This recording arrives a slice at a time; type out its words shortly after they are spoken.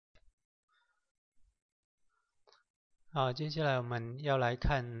好，接下来我们要来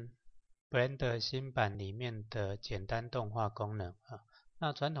看 Blender 新版里面的简单动画功能啊。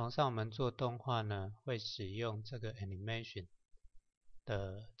那传统上我们做动画呢，会使用这个 animation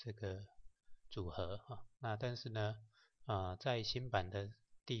的这个组合啊。那但是呢，在新版的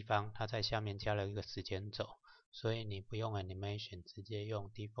地方，它在下面加了一个时间轴，所以你不用 animation， 直接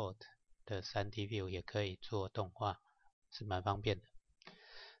用 default 的 3D view 也可以做动画，是蛮方便的。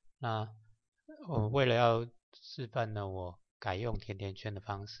那我为了要示范呢，我改用甜甜圈的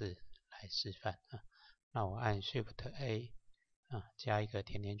方式来示范啊。那我按 Shift A 加一个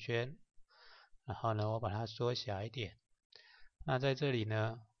甜甜圈，然后呢，我把它缩小一点。那在这里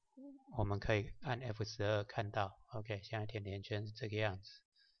呢，我们可以按 F12 看到 ，OK， 现在甜甜圈是这个样子。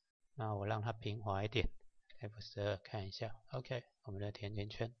那我让它平滑一点 ，F12 看一下 ，OK， 我们的甜甜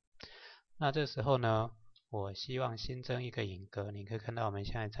圈。那这时候呢，我希望新增一个影格，你可以看到我们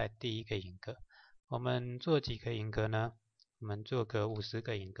现在在第一个影格。我们做几个影格呢？我们做个50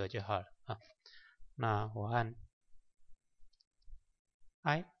个影格就好了啊。那我按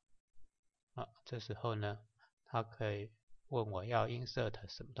I， 这时候呢，它可以问我要 insert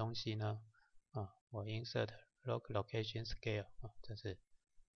什么东西呢？我 insert location scale 这是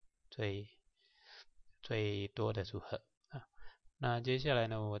最多的组合啊。那接下来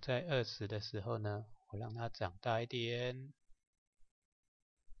呢，我在20的时候呢，我让它长大一点，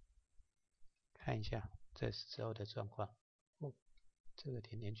看一下这时候的状况。这个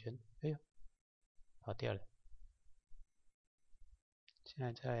甜甜圈，哎呦，跑掉了。现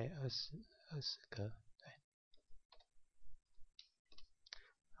在在20个，对。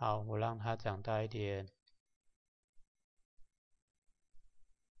好，我让它长大一点。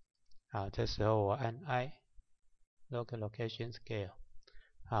好，这时候我按 I，Location Scale。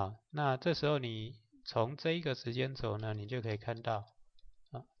好，那这时候你从这一个时间轴呢，你就可以看到，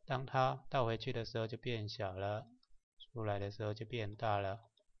当它倒回去的时候就变小了，出来的时候就变大了。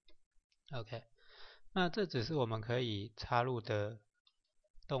OK， 那这只是我们可以插入的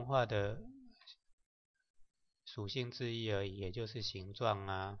动画的属性之一而已，也就是形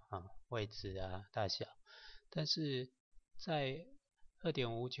状位置大小。但是在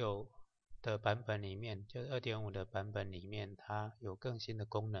 2.59 的版本里面，就是 2.5 的版本里面，它有更新的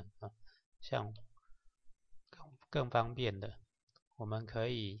功能像更方便的，我们可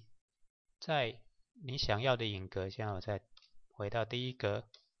以在你想要的影格，现在我再回到第一格，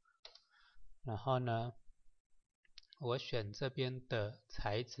然后呢，我选这边的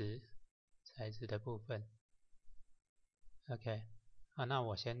材质的部分 ，OK， 那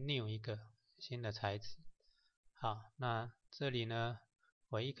我先 new 一个新的材质。好，那这里呢，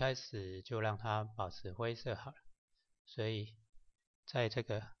我一开始就让它保持灰色好了，所以在这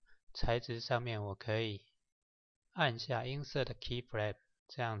个材质上面，我可以按下 Insert Keyframe，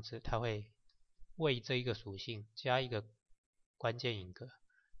 这样子它会为这一个属性加一个关键影格，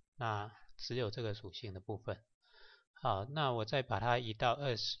那只有这个属性的部分。好，那我再把它移到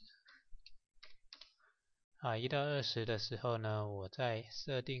20。移到20的时候呢，我再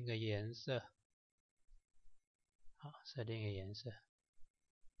设定个颜色。好，设定一个颜色。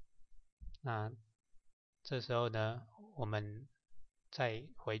那这时候呢，我们再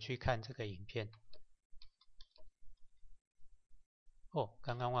回去看这个影片。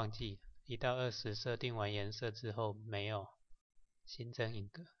刚刚忘记移到20，设定完颜色之后没有新增影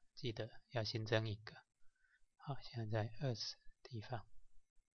格，记得要新增影格。好，现在在20地方。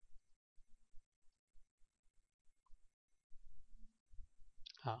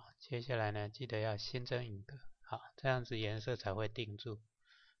好，接下来呢，记得要新增影格。好，这样子颜色才会定住。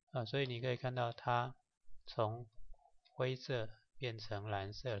所以你可以看到它从灰色变成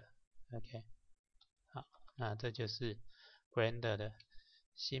蓝色了。OK， 好，那这就是 Blender 的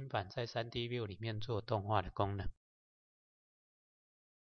新版在 3D View 里面做动画的功能。